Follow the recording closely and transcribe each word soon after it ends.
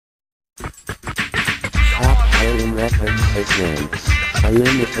Records presents a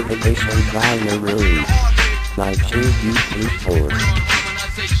limited edition vinyl release by J.V.C.F.O.R.C.E.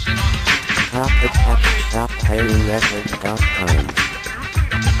 Shop at shop.records.com.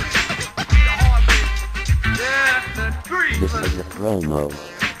 This is a promo.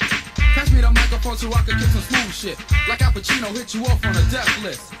 Pass me the microphone so I can get some smooth shit. Like Al Pacino hit you off on a death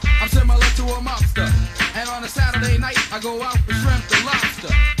list. I'm similar to a mobster. And on a Saturday night, I go out for shrimp and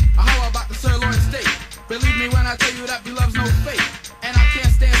lobster. How about the sirloin steak? Believe me when I tell you that love's no fake. And I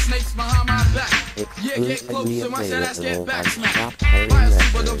can't stand snakes behind my back. Yeah, get close and watch that ass get back smacked. Buy a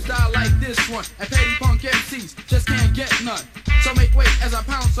super dope style like this one. And petty punk MCs just can't get none. So make way as I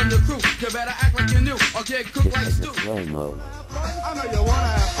pounce on your crew. You better act like you knew or get cooked like stew. I know you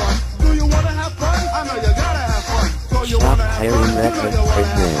wanna have fun. Do you wanna have fun? I know you gotta have fun. So you wanna have fun. You know you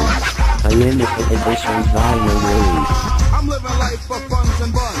wanna have fun. A limited edition vinyl release. I'm living life for buns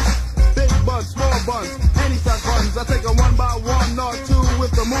and buns. Big buns, small buns, any size buns. I take them one by one or two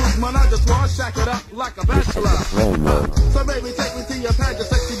with the movement. I just wanna shack it up like a bachelor. So baby, take me to your pad, your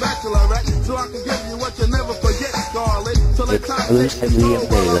sexy bachelorette, so I can give you what you never forget, Scarlet. So let time exclusively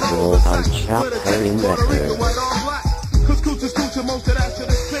available on Shop Herring Records. Cause coochie's coochie, most of that shit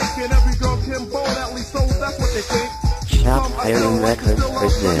is pink, and every girl can bowl, at least so that's what they think. Shop Herring Records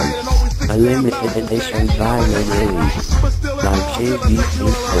presents a limited edition vinyl release by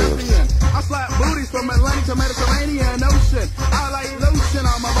J.V.C.F.O.R.C.E. I slap booties from Atlantic to Mediterranean Ocean. I like lotion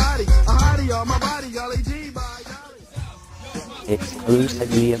on my body, a hottie on my body, LEG by golly.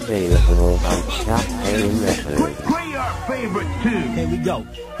 Exclusively available on Shop Herring Records. Play our favorite tune. Here we go.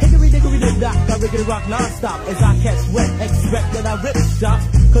 Hickory dickory dick dock, I riggedy rock non-stop as I catch wet, expect that I rip shots.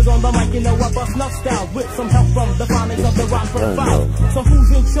 Cause on the mic you know I bust enough style with some help from the phonics of the rock profile. So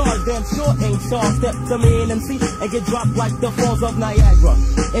who's in charge? Damn sure ain't Charles. Step to me and MC and get dropped like the falls of Niagara.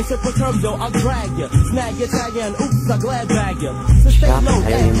 In simple terms though, I'll drag ya, snag ya, tag ya, and oops, I glad bag ya. So stay low,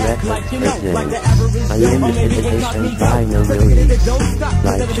 act like you know, like the average Joe, or maybe incognito. So it don't stop,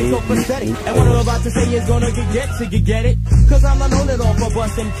 instead of be so pathetic. And what I'm about to say is gonna get to, you get it? Cause I'm not known at all for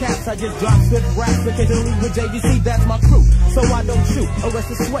busting caps. I just drop swift raps, occasionally with J.V.C., that's my crew. So I don't shoot,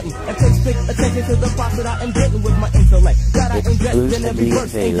 arrest is sweating, and take strict attention to the props that I am getting with my intellect. That I ingest in every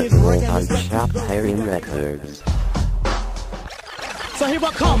verse and get break and respect. Shop Herring Records. So here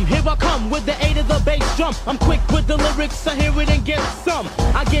I come with the aid of the bass drum. I'm quick with the lyrics, so hear it and get some.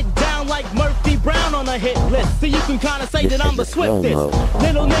 I get down like Murphy Brown on a hit list, so you can kinda say that I'm the swiftest.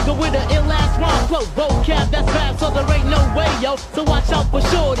 Little nigga with an ill-ass rhyme flow, vocab that's fast, so there ain't no way, yo. So watch out for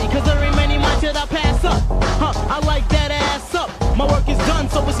shorty, cause there ain't many mics that I pass up. I like that ass up. My work is done,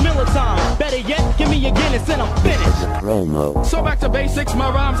 so it's Miller time. Better yet, give me a Guinness and I'm finished. So back to basics, my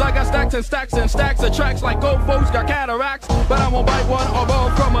rhymes, I got stacks and stacks and stacks of tracks like old folks got cataracts. But I won't bite one or borrow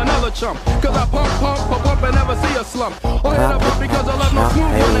from another chump. Cause I pump and never see a slump. Or hit a bump because I love no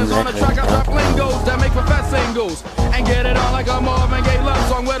smooth runners on the track. I rap lingos that make for fat singles. And get it on like a Marvin Gaye love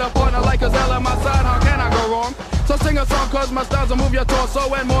song with a partner like a Zell on my side. How can I go wrong? So sing a song cause my styles will move your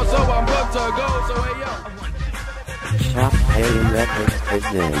torso and more, so I'm good to go. So hey yo. Shop Herring Records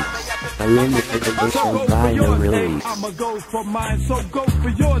presents a limited edition vinyl release. I'ma go for mine, so go for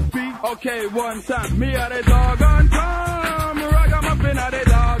yours, B. Okay, one time. Me a the doggone come. Ragamuffin a the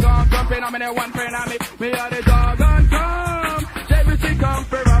doggone come. Phenomenal in one friend of me a the doggone come. J.V.C. come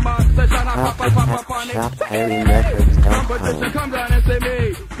for a monster. Shana pop on it. Shop Herring Records. Competition come down and say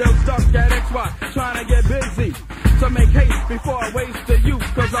me. Still stuck at XY, trying to get busy. So make haste before I waste the youth,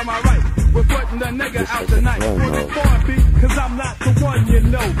 cause I'm alright. We're putting the nigga out tonight. Put it for me, cause I'm not the one you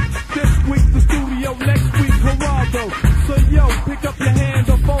know. This week the studio, next week Geraldo. So yo, pick up your hands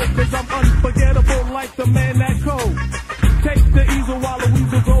or fold, cause I'm unforgettable like the man that code. Take the easel while the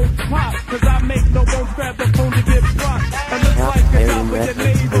weasel goes pop, cause I make no bones grab the phone to get blocked. And it's like a top with your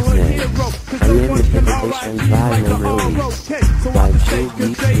navel a hero, cause no one can alright you like the R.O.K. So I can say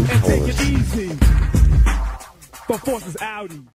good day and take it easy. But force is Audi.